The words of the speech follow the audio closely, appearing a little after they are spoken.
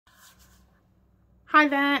Hi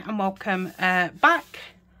there and welcome back.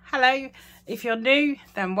 Hello, if you're new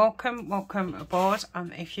then welcome aboard,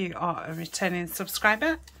 and if you are a returning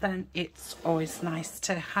subscriber then it's always nice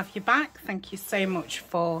to have you back. Thank you so much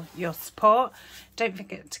for your support. Don't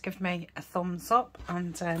forget to give me a thumbs up,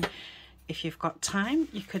 and if you've got time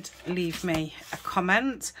you could leave me a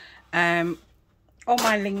comment. All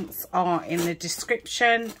my links are in the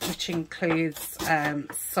description, which includes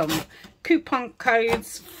some coupon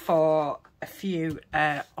codes for a few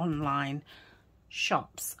online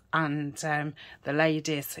shops, and the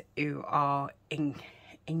ladies who are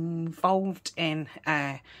involved in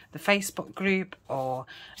the Facebook group or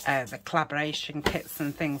the collaboration kits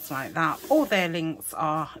and things like that, all their links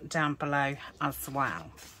are down below as well.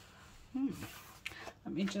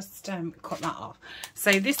 Let me just cut that off.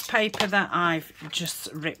 So this paper that I've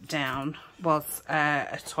just ripped down was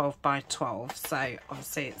a 12 by 12, so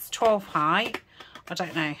obviously it's 12 high. I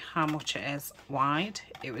don't know how much it is wide.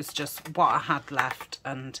 It was just what I had left,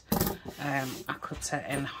 and I cut it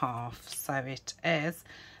in half, so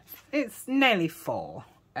it's nearly 4.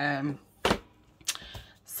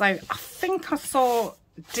 So I think I saw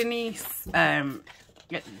Denise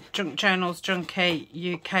Junkjournals Junkie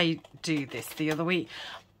UK do this the other week.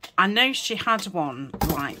 I know she had one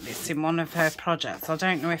like this in one of her projects. I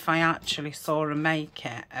don't know if I actually saw her make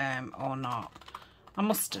it or not. I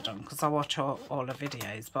must have done, because I watch all the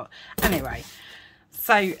videos. But anyway,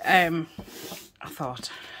 so I thought,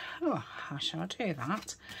 oh, how shall I do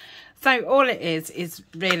that? So all it is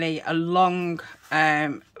really a long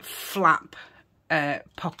flap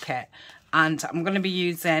pocket, and I'm going to be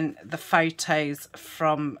using the photos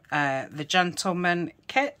from the Gentleman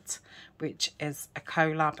kit, which is a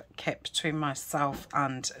collab kit between myself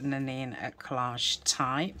and Nanine at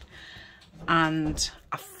Collagetype. And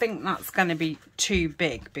I think that's going to be too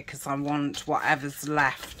big, because I want whatever's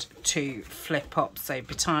left to flip up, so by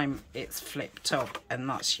the time it's flipped up and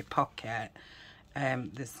that's your pocket,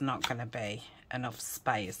 there's not going to be enough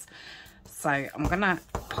space. So I'm going to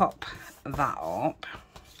pop that up,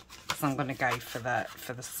 because I'm going to go for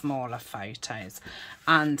the smaller photos,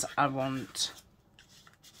 and I want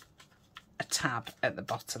a tab at the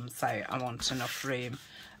bottom, so I want enough room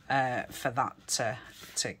for that to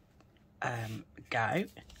go.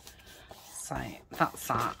 So that's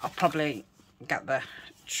that. I'll probably get the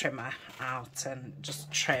trimmer out and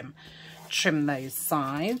just trim those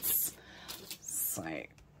sides. So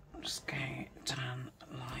just go down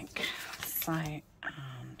like so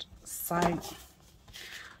and so. I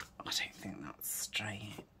don't think that's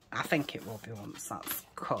straight. I think it will be once that's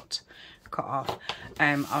cut off.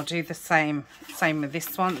 I'll do the same with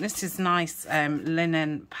this one. This is nice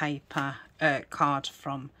linen paper card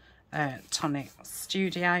from Tonic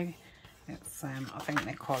Studio. It's I think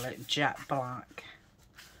they call it jet black,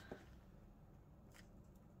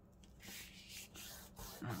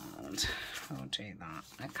 and we'll do that.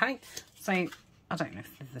 Okay, so I don't know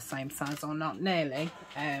if they're the same size or not. Nearly.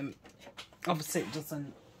 Obviously it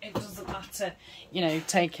doesn't matter, you know,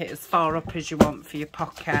 take it as far up as you want for your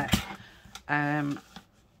pocket.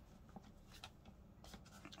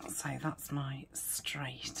 So that's my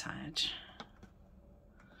straight edge.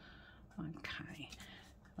 Okay,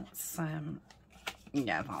 that's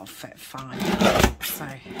yeah, that'll fit fine. So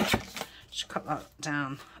just cut that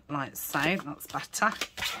down like so. That's better.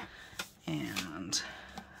 And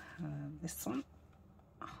this one.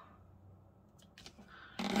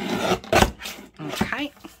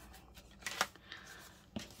 Okay.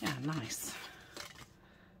 Yeah, nice.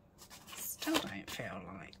 Still don't feel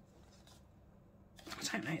like, I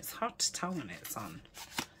don't know, it's hard to tell when it's on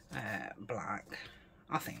black.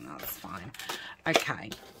 I think that's fine. Okay,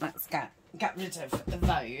 let's get rid of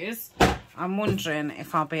those. I'm wondering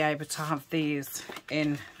if I'll be able to have these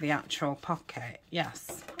in the actual pocket.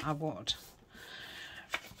 Yes, I would.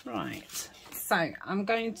 Right, so I'm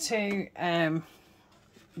going to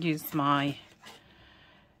use my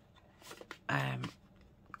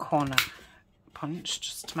corner punch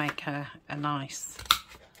just to make a nice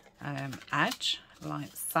edge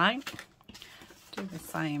like so. Do the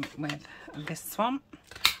same with this one.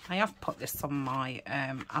 I have put this on my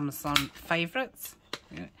Amazon favourites.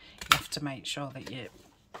 You have to make sure that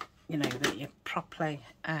you properly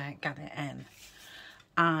get it in.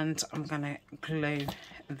 And I'm going to glue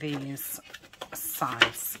these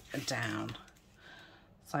sides down.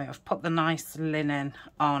 So I've put the nice linen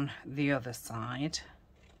on the other side.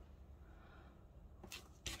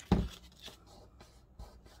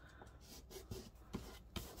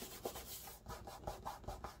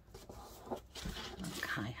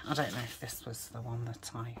 Okay, I don't know if this was the one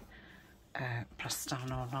that I pressed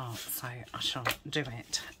down or not, so I shall do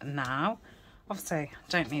it now. Obviously, I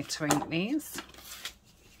don't need to ink these.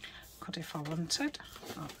 Could if I wanted,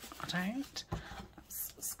 but I don't.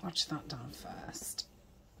 Let's squash that down first.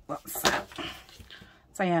 That's it.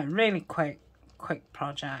 So yeah, really quick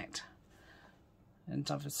project. And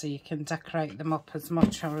obviously you can decorate them up as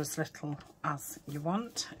much or as little as you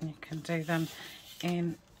want. And you can do them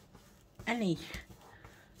in any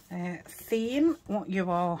theme, what you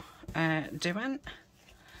are doing.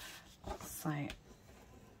 So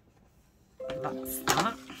that's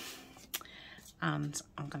that. And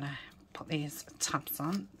I'm going to put these tabs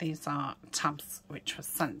on. These are tabs which were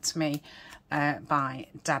sent to me by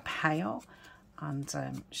Deb Hale.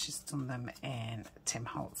 And she's done them in Tim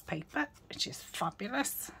Holtz paper, which is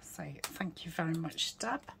fabulous. So thank you very much,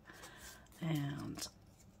 Deb. And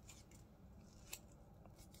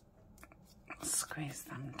squeeze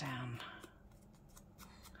them down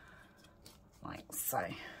like so.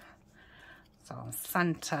 So I'll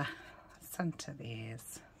centre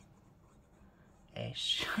these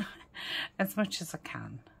ish as much as I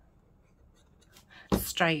can.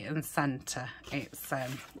 Straight and centre. It's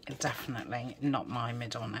definitely not my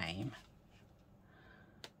middle name.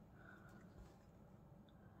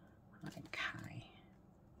 Okay.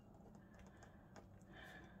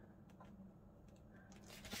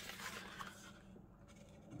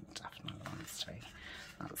 Definitely wants to be.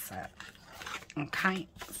 That's it. Okay,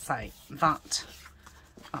 so that's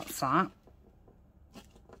that.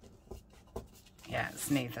 Yeah, it's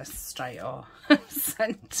neither straight or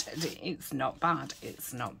centered. It's not bad.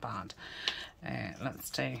 It's not bad. Let's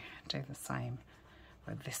do the same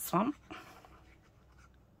with this one.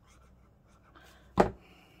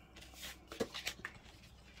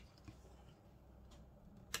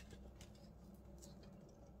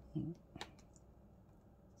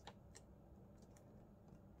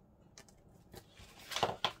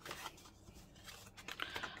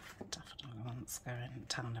 Definitely wants going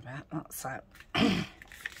down a bit. That's it.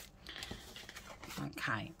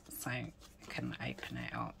 Okay, so you can open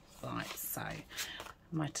it up like so.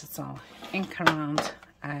 Might as well ink around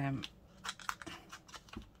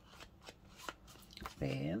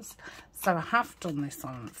these. So I have done this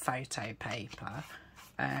on photo paper,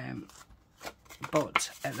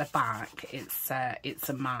 but at the back it's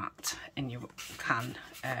a mat, and you can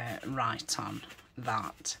write on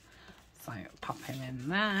that. So pop him in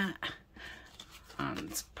there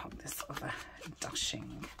and pop this other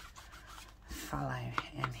dashing fellow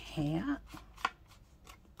in here.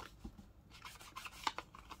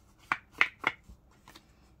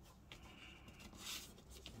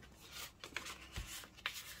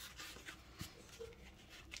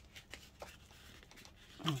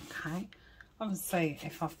 Okay, obviously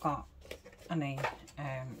if I've got any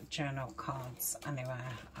journal cards anywhere,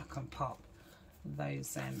 I can pop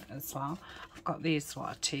those in as well. I've got these what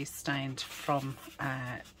are tea stained from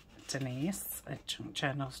Denise at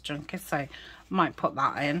Junkjournals Junkie, so I might put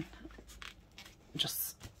that in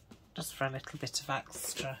just for a little bit of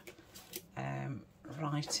extra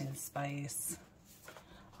writing space.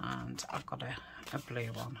 And I've got a blue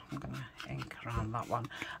one. I'm going to ink around that one.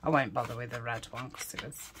 I won't bother with the red one because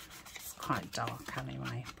it's quite dark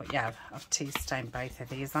anyway. But yeah, I've tea stained both of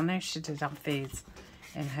these. I know she did have these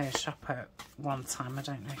in her shop at one time. I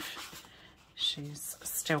don't know if she's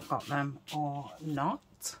still got them or not.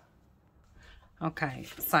 Okay,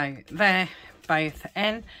 so they're both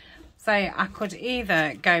in. So I could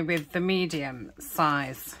either go with the medium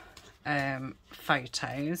size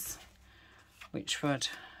photos, which would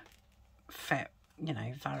fit, you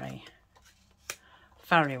know, very,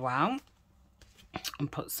 very well,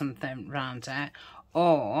 and put something around it.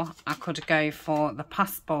 Or I could go for the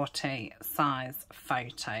passporty size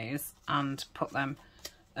photos and put them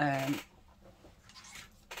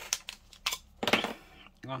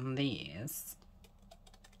on these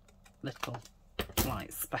little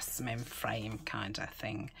like specimen frame kind of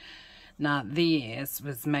thing. Now these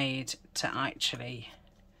was made to actually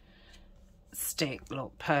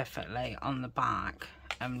look perfectly on the back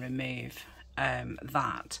and remove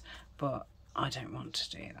that, but I don't want to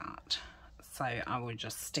do that, so I will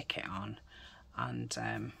just stick it on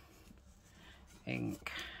and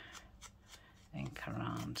ink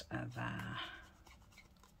around there.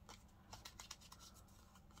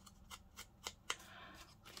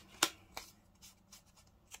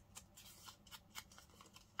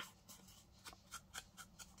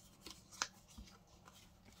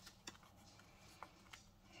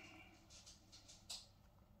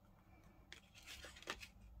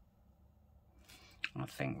 I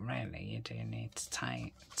think really you do need to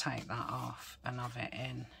take that off and have it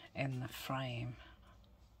in the frame.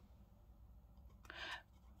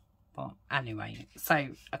 But anyway, so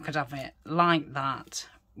I could have it like that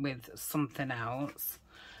with something else,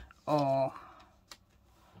 or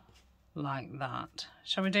like that.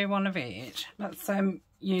 Shall we do one of each? Let's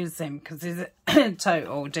use him because he's a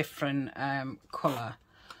total different colour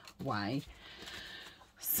way.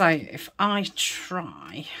 So if I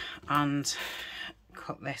try and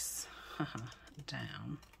cut this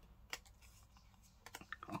down,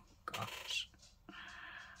 oh gosh,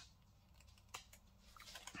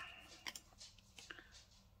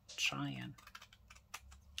 trying.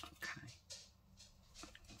 Okay,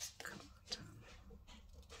 let's cut that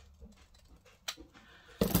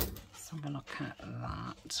down. So I'm gonna look at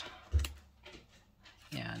that.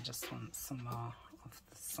 Yeah, I just want some more off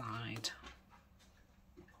the side.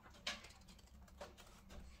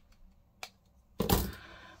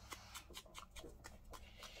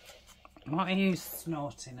 What are you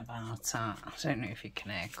snorting about? I don't know if you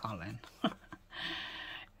can hear Colin.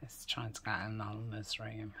 He's trying to get in Alma's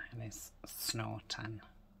room and he's snorting.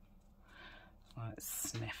 Like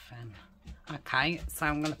sniffing. Okay, so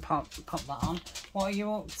I'm going to pop that on. What are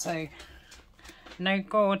you up to? No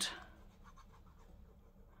good.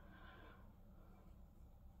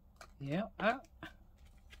 Yeah. Oh.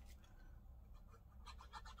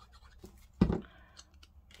 Okay,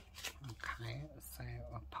 so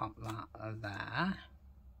I'll pop that there.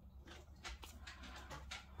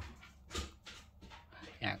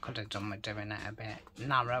 Yeah, I could have done with doing it a bit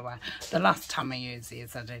narrower. The last time I used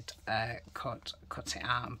these, I did cut it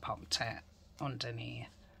out and popped it underneath.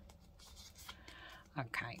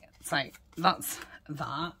 Okay, so that's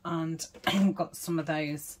that, and I've got some of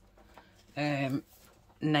those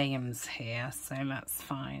names here. So let's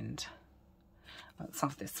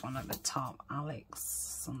have this one at the top, Alex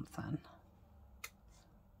something. I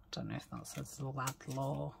don't know if that says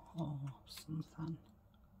Ladlaw or something.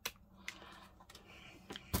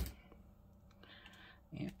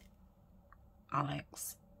 Yeah,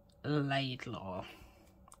 Alex Laidlaw.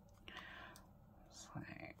 So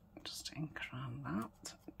just ink around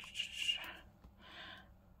that,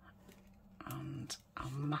 and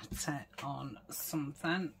I'll mat it on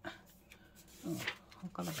something. Oh,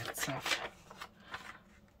 I've got a bit of.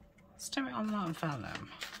 Let's do it on that vellum.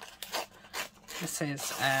 This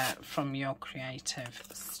is from Your Creative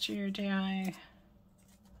Studio.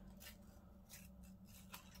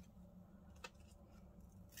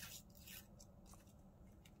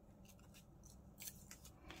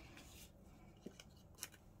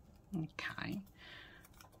 Okay,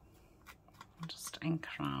 I'll just ink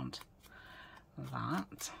around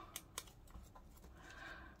that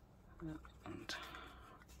and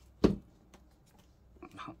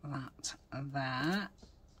pop that there,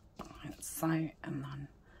 like so, and then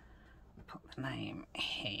put the name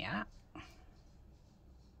here.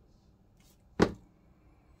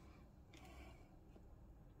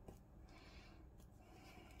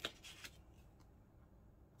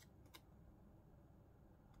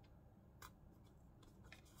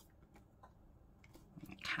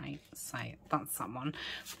 Okay, so that's that one. I'm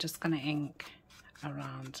just going to ink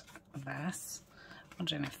around this.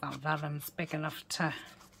 Wondering if that vellum's big enough to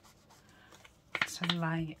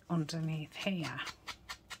lay underneath here.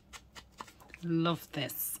 Love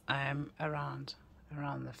this around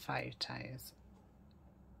the photos.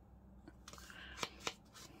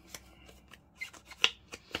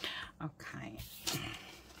 Okay.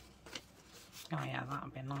 Oh yeah, that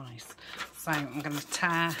would be nice. So I'm going to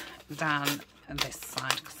tear down this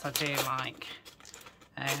side because I do like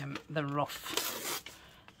the rough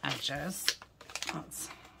edges. That's,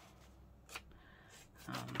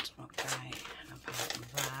 and okay, about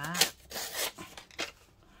there.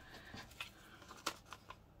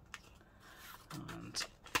 And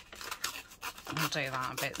I'll do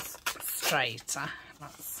that a bit straighter.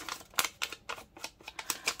 That's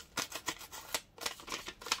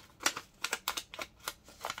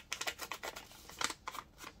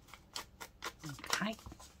okay.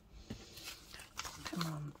 Come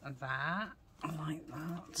on there, like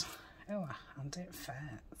that. Oh, and it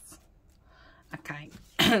fits. Okay,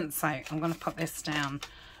 so I'm going to put this down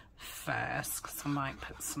first because I might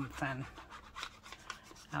put something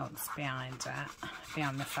else behind it,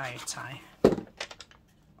 behind the photo.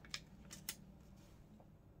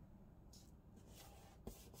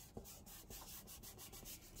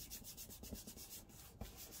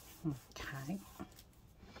 Okay,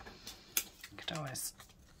 could always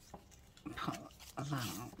put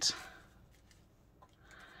that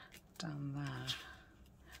down there.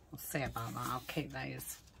 We'll see about that. I'll keep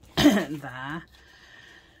those there.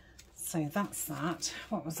 So that's that.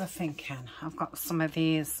 What was I thinking? I've got some of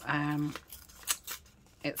these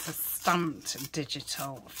it's a stamped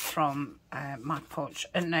digital from my porch,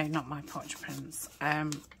 no, not my porch prints,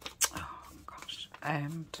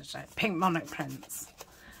 Pink Monarch Prints.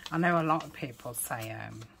 I know a lot of people say,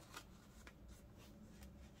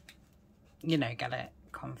 you know, get it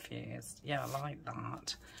confused. Yeah, I like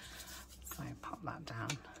that. So pop that down.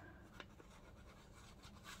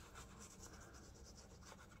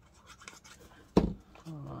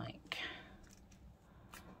 Like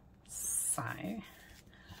so.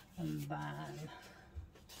 And then I've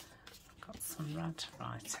got some red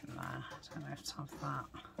right in there. I don't know if to have that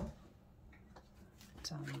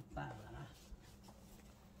down there.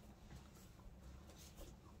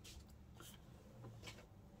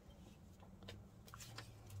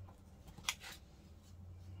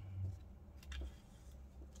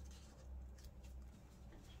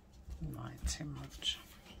 Right, too much.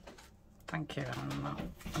 Thank you, Anna.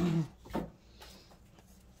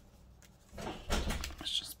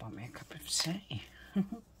 Let's just buy me a cup of tea.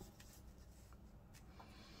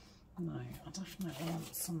 No, I definitely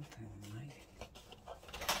want something like.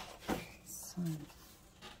 So,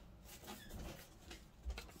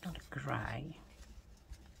 got a grey.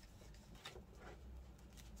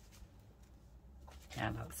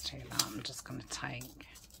 Yeah, let's do that. I'm just going to take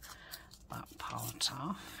that part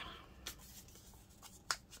off.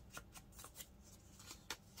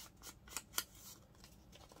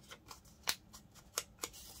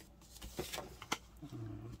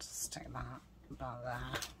 Stick that about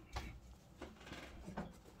there.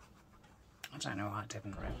 I don't know why I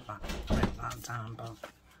didn't rip that down, but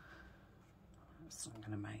it's not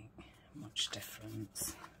going to make much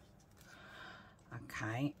difference.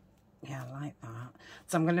 Okay, yeah, I like that.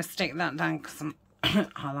 So I'm going to stick that down because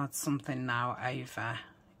I'll add something now over,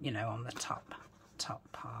 you know, on the top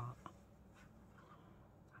part.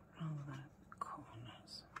 All the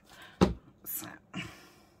corners. So.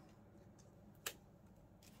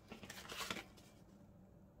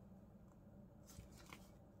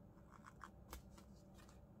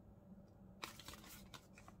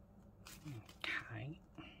 Okay.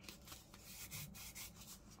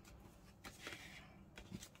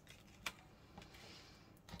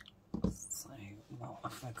 So what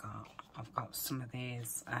have I got? I've got some of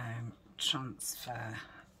these transfer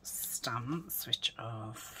stamps, which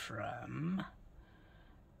are from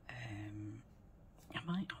I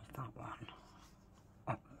might have that one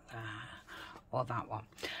up there, or that one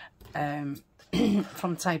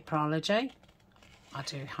from Typology. I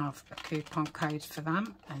do have a coupon code for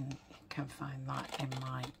them, and you can find that in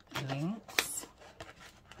my links.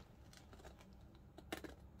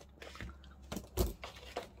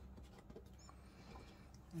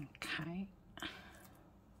 Okay,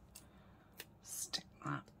 stick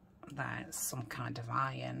that there. It's some kind of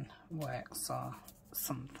iron works or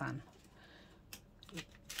something.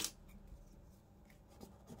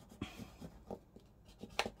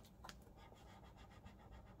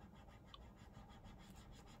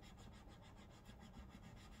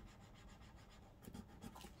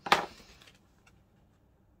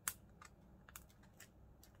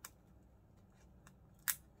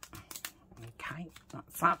 Okay,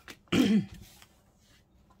 that's that.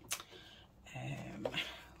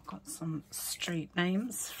 Got some street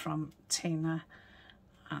names from Tina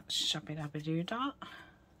at Shabby Dabby Doo Dot.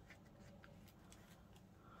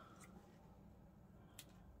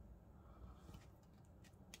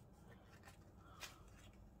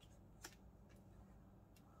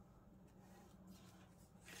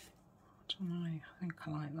 I don't know, I think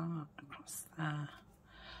I like that across there.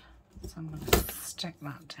 So I'm going to stick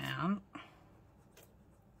that down.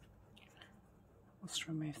 Just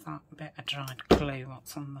remove that bit of dried glue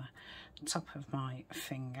what's on the top of my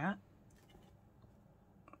finger.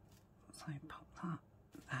 So pop that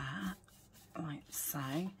there, like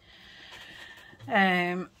so.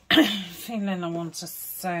 Feeling I want a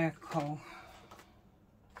circle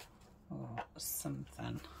or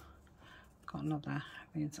something. Got another,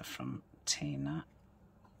 these are from Tina.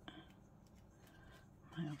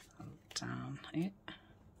 I have them down here.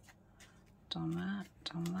 Done that.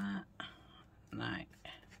 No.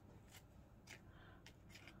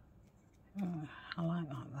 Oh, I like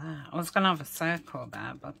that there. I was going to have a circle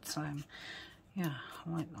there, but yeah, I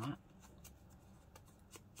like that.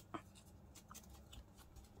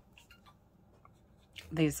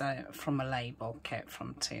 These are from a label kit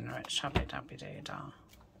from Tina at Shabby Dabby Doo Dot.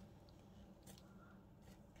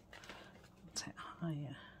 Take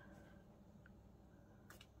higher.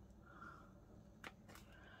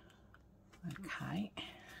 Okay.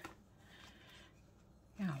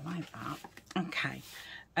 Yeah, I like that. Okay.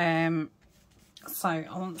 So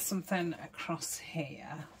I want something across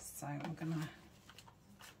here. So I'm gonna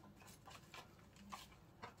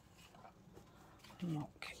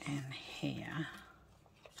look in here.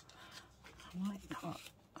 I might put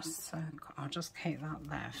a circle. I'll just keep that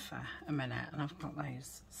there for a minute. And I've got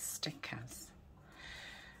those stickers.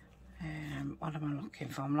 What am I looking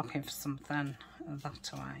for? I'm looking for something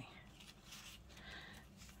that way.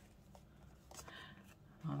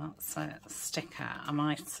 Well, that's a sticker. I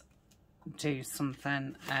might do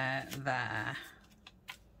something there.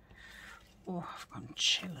 Oh, I've gone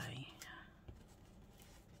chilly.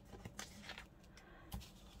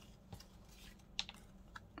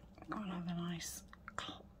 Got other nice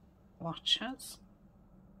watches.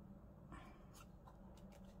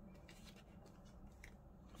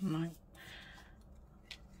 No.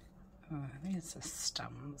 Oh, these are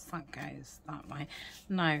stamps. That goes that way.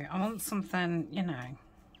 No, I want something, you know.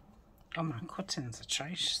 Oh, my cuttings are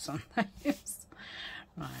atrocious on those.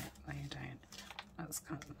 Right, they don't. Let's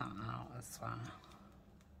cut that out as well.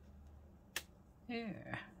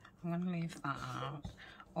 Yeah, I'm going to leave that out.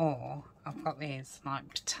 Or I've got these like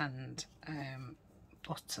pretend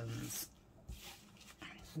buttons.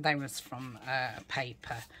 They was from a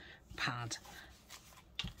paper pad.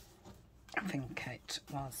 I think it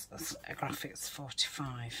was a Graphics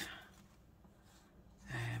 45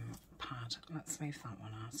 pad. Let's leave that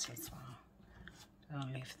one out as well. I'll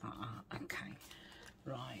leave that out. Okay.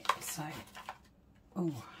 Right, so,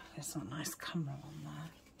 oh, there's a nice camera on there.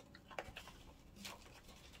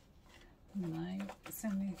 No, it's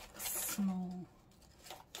only small.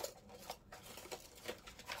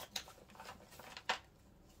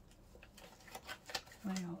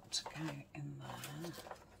 They ought to go in there.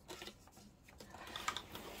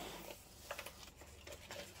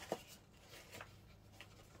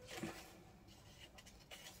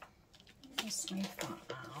 Just leave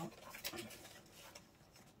that out.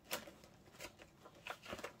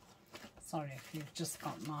 Sorry if you've just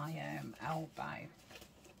got my elbow.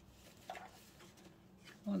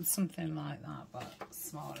 I want something like that, but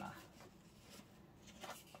smaller.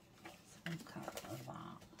 So look at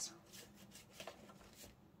that.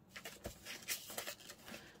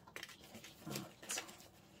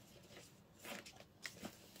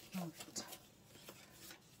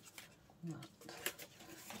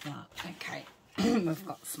 That. Okay, we've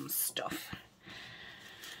got some stuff.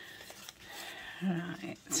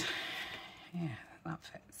 Right, yeah, that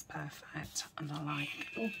fits perfect, and I like.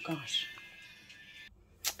 Oh gosh.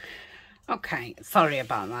 Okay, sorry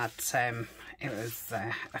about that. It was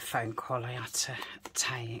a phone call I had to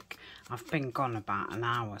take. I've been gone about an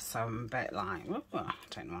hour, so I'm a bit like, oh, I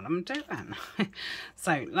don't know what I'm doing.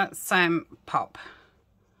 So let's pop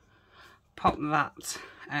that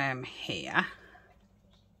here,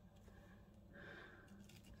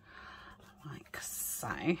 like so,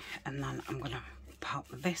 and then I'm going to pop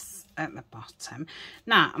this at the bottom.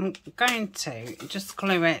 Now I'm going to just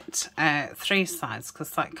glue it 3 sides, because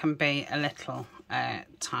that can be a little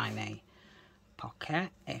tiny pocket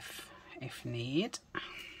if need.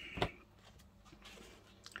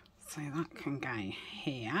 So that can go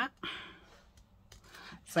here.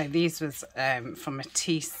 So these was from a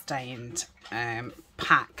tea-stained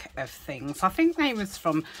pack of things. I think they was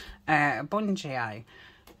from Bungio.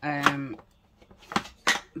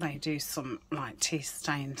 They do some like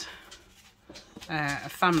tea-stained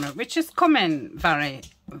ephemera, which is coming very,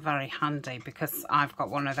 very handy, because I've got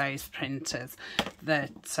one of those printers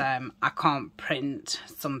that I can't print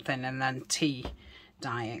something and then tea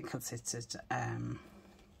dye it, because it would, I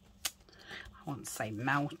won't say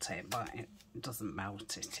melt it, but it doesn't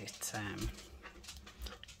melt it, it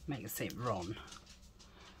makes it run.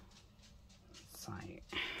 So I'm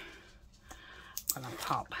going to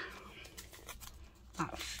pop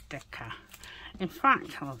that sticker. In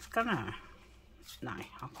fact, I was gonna, no,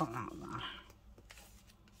 I'll put that there.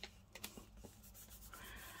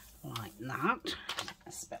 Like that.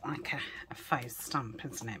 It's a bit like a faux stamp,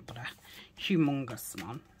 isn't it? But a humongous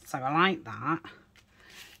one. So I like that.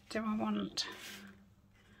 Do I want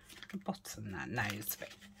a button there? No, it's a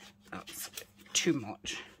bit, that's a bit too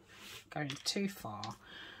much. Going too far.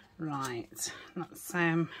 Right, let's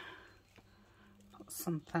put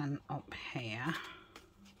something up here.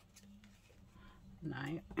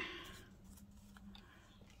 No.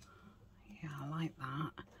 Yeah, I like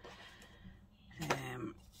that.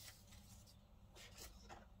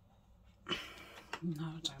 No,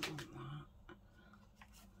 I don't want that.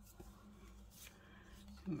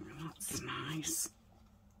 Oh, that's nice.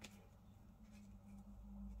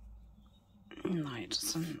 No, it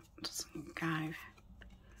doesn't go.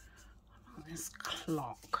 Oh, this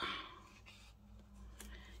clock.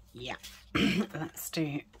 Yeah, let's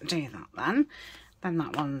do that then. then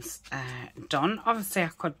that one's done. Obviously I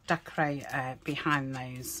could decorate behind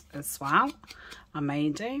those as well. I may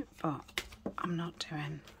do, but I'm not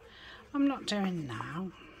doing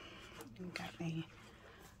now. Get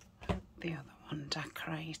the other one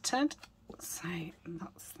decorated. So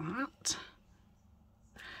that's that.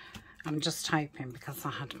 I'm just hoping, because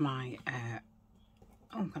I had my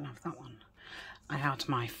I'm gonna have that one. I had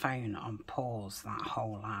my phone on pause that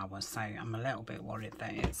whole hour, so I'm a little bit worried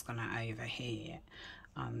that it's going to overheat.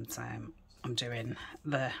 And I'm doing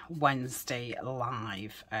the Wednesday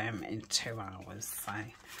live in 2 hours, so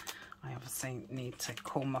I obviously need to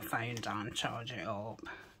cool my phone down, charge it up.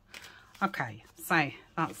 Okay, so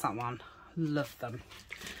that's that one. Love them.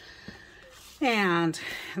 And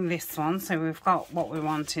this one, so we've got what we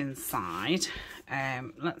want inside.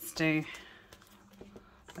 Let's do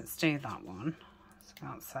that one. So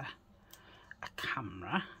that's a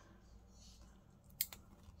camera.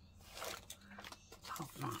 Pop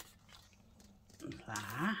that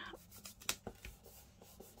there.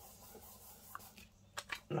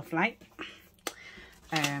 Lovely.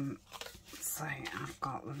 So I've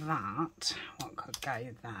got that. What could go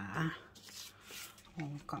there? Oh,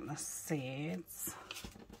 we've got the seeds.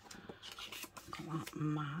 Got that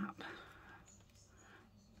map.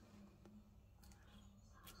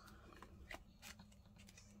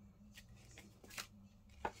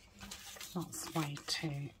 That's way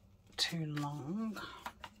too long.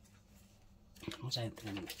 I don't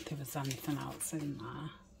think there was anything else in there.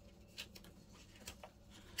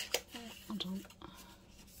 Hold on.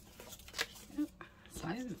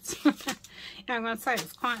 Loads. Yeah, I'm going to say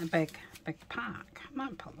it's quite a big pack. I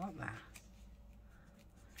might put that there.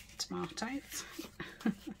 Tomatoes.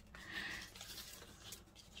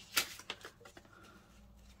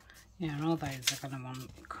 Yeah, all those are going to want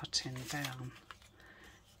cutting down.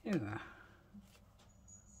 Ew.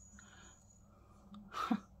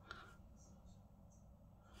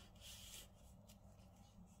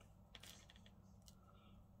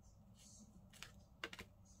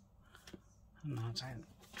 No,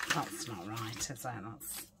 that's not right, is it?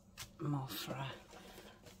 That's more for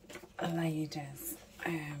a lady's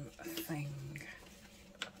thing.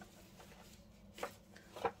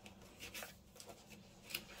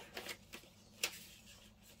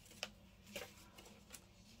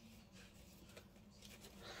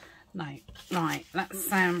 No, right,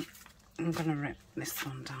 let's I'm gonna rip this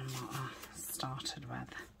one down what I started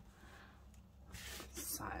with.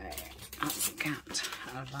 So let's get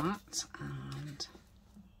that, and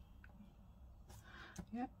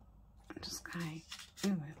yep, just go,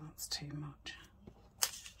 ooh, that's too much.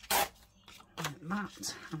 Like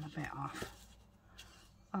that, and a bit off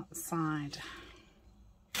that side,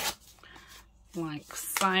 like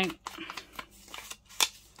so.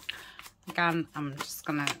 Again, I'm just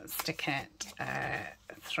gonna stick it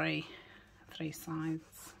three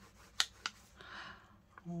sides,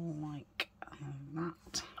 like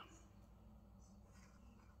that.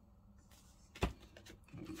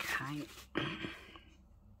 Okay.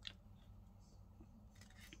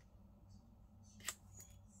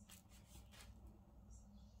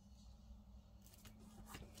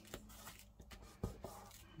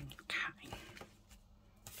 Okay.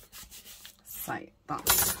 So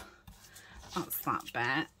that's that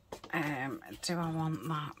bit. Do I want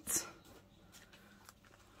that?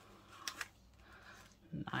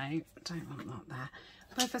 No, don't want that there.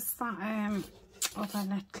 But there's that other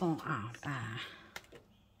little, oh, there.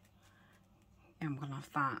 Yeah, I'm gonna have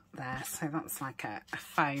that there. So that's like a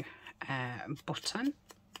faux button.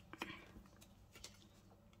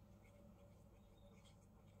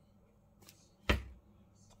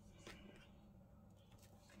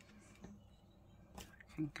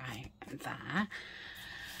 Okay, there.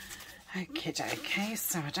 Okie dokie,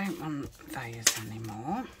 so I don't want those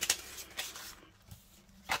anymore.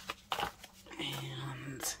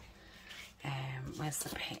 And where's the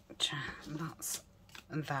picture? That's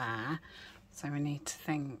there. So we need to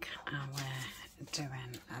think how we're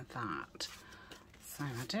doing that. So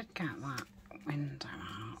I did get that window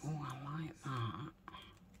out. Oh, I like that.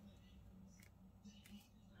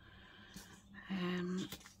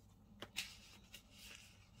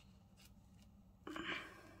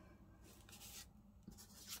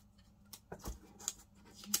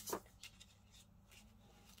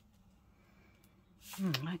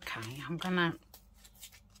 Okay, I'm gonna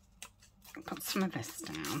put some of this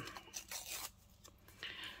down.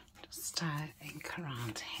 Just ink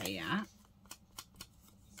around here.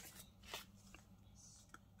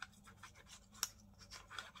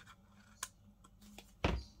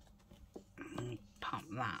 And pop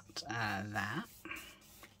that there.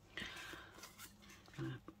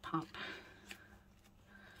 Pop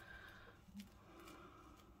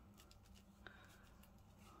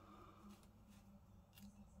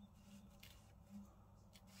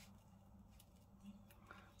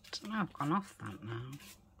don't know, I've gone off that now.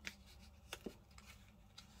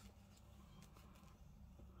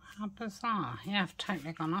 How bizarre. Yeah, I've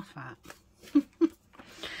totally gone off it.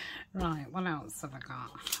 Right, what else have I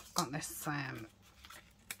got? I've got this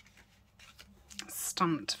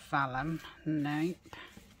stamped vellum. Nope.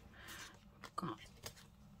 I've got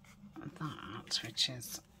that, which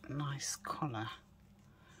is nice colour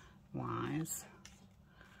wise.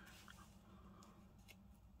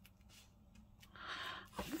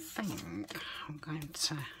 I think I'm going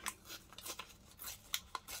to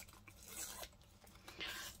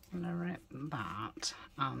rip that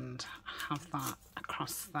and have that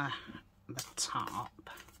across the top.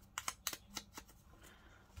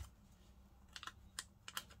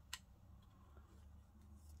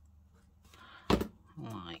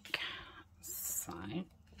 Like so.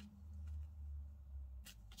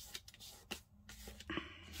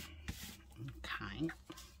 Okay.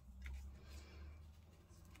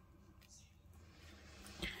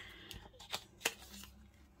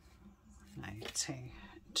 No,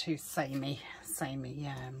 two samey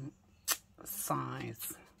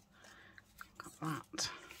size. Got that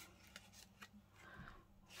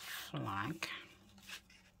flag.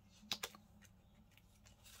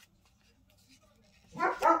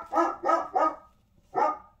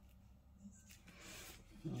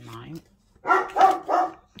 No.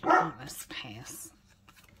 Got this piece.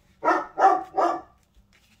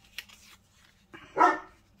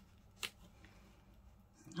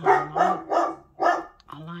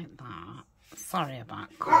 I like that. Sorry about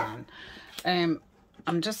Colin.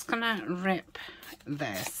 I'm just gonna rip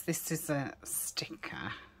this. This is a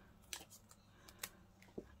sticker.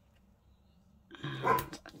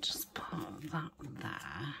 And just put that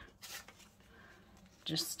there.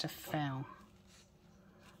 Just to fill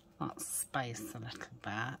that space a little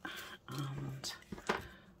bit. And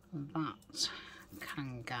that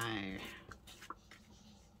can go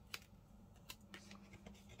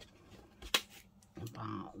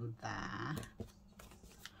about there,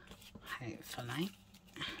 hopefully.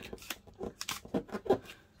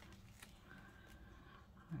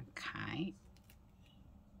 Okay.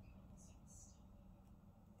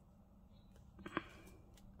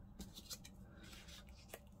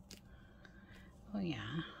 Oh yeah,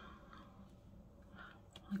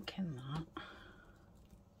 look in that.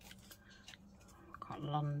 We've got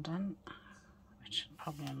London, which would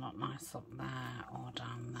probably look nice up there or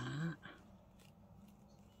down there.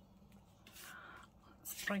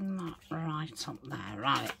 Bring that right up there.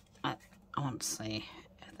 Right, I want to see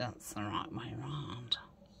if that's the right way around.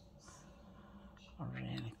 I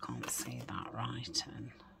really can't see that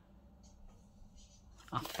writing.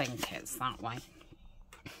 I think it's that way.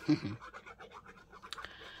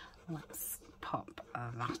 Let's pop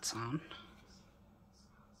that on.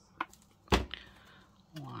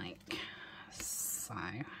 Like so.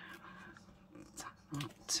 Tap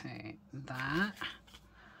that to there.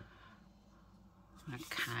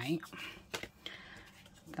 Okay,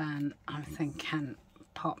 then I'm thinking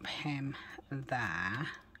pop him there.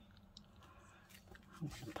 I'm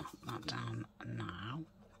going to pop that down now.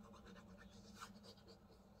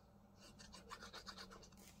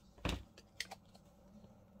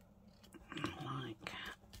 Like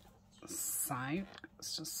so.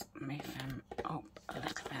 Let's just move him up a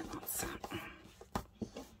little bit. That's it.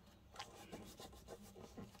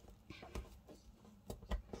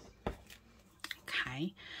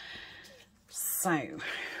 So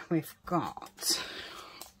we've got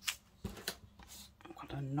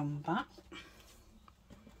a number.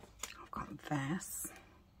 I've got this.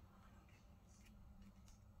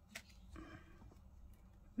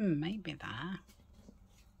 Maybe there.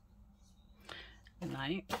 No,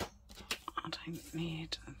 I don't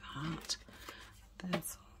need that.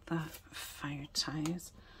 There's all the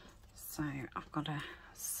photos. So I've got a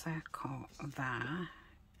circle there.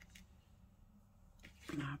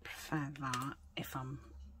 I prefer that if I'm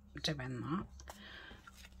doing that.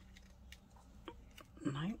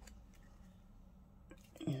 No.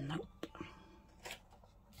 Nope.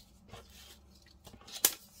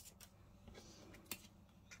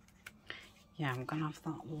 Yeah, I'm gonna have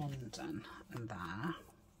that London there.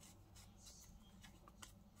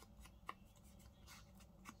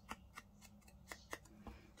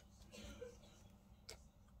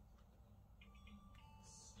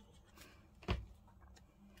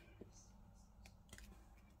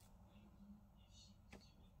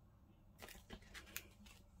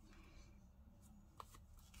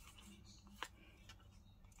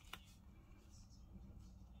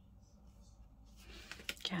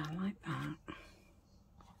 Yeah, I like that.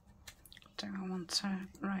 Do I want to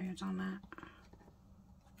road on it?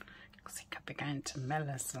 because he could be going to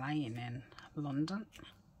Miller's Lane in London.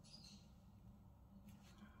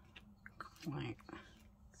 Like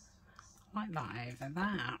that over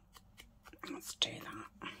there. Let's do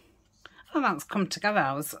that. Oh, that's come together.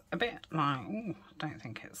 I was a bit like, oh, I don't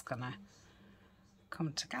think it's gonna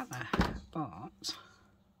come together, but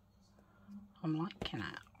I'm liking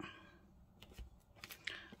it.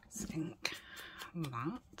 Let's ink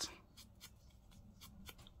that.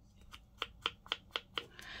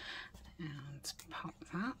 And pop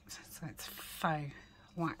that. So it's faux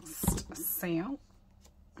waxed seal.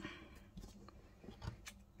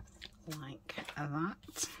 Like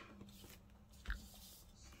that.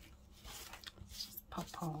 Just pop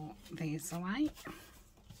all these away.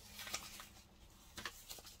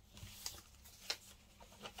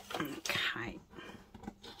 Okay.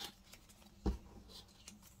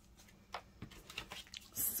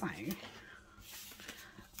 So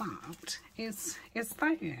that is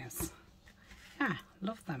those. Yeah,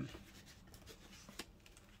 love them.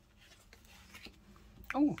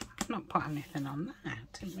 Oh, I've not put anything on there,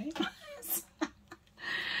 didn't realise.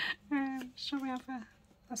 Shall we have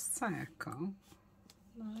a circle?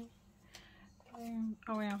 No.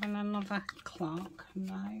 Are we having another clock?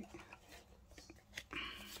 No.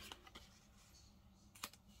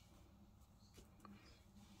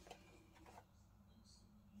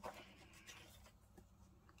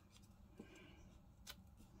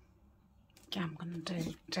 Yeah, I'm going to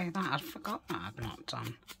do that. I forgot that I've not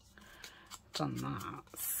done that.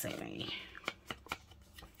 Silly.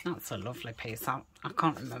 That's a lovely piece. I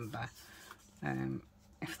can't remember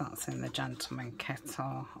if that's in the gentleman kit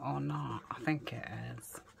or not. I think it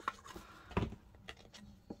is.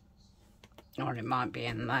 Or it might be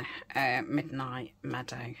in the Midnight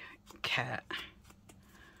Meadow kit.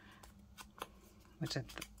 We did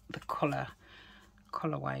the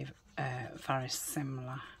colourway very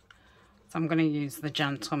similar. So I'm going to use the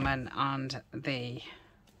gentleman and the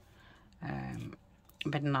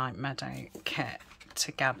Midnight Meadow kit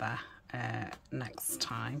together next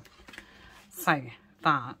time. So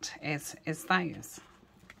that is those.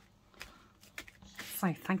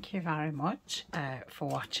 So thank you very much for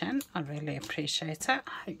watching. I really appreciate it.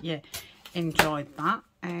 I hope you enjoyed that.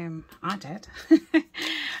 I did.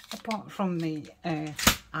 Apart from the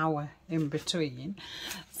hour in between.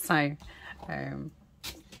 So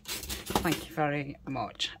thank you very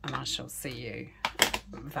much, and I shall see you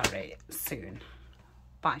very soon.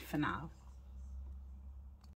 Bye for now.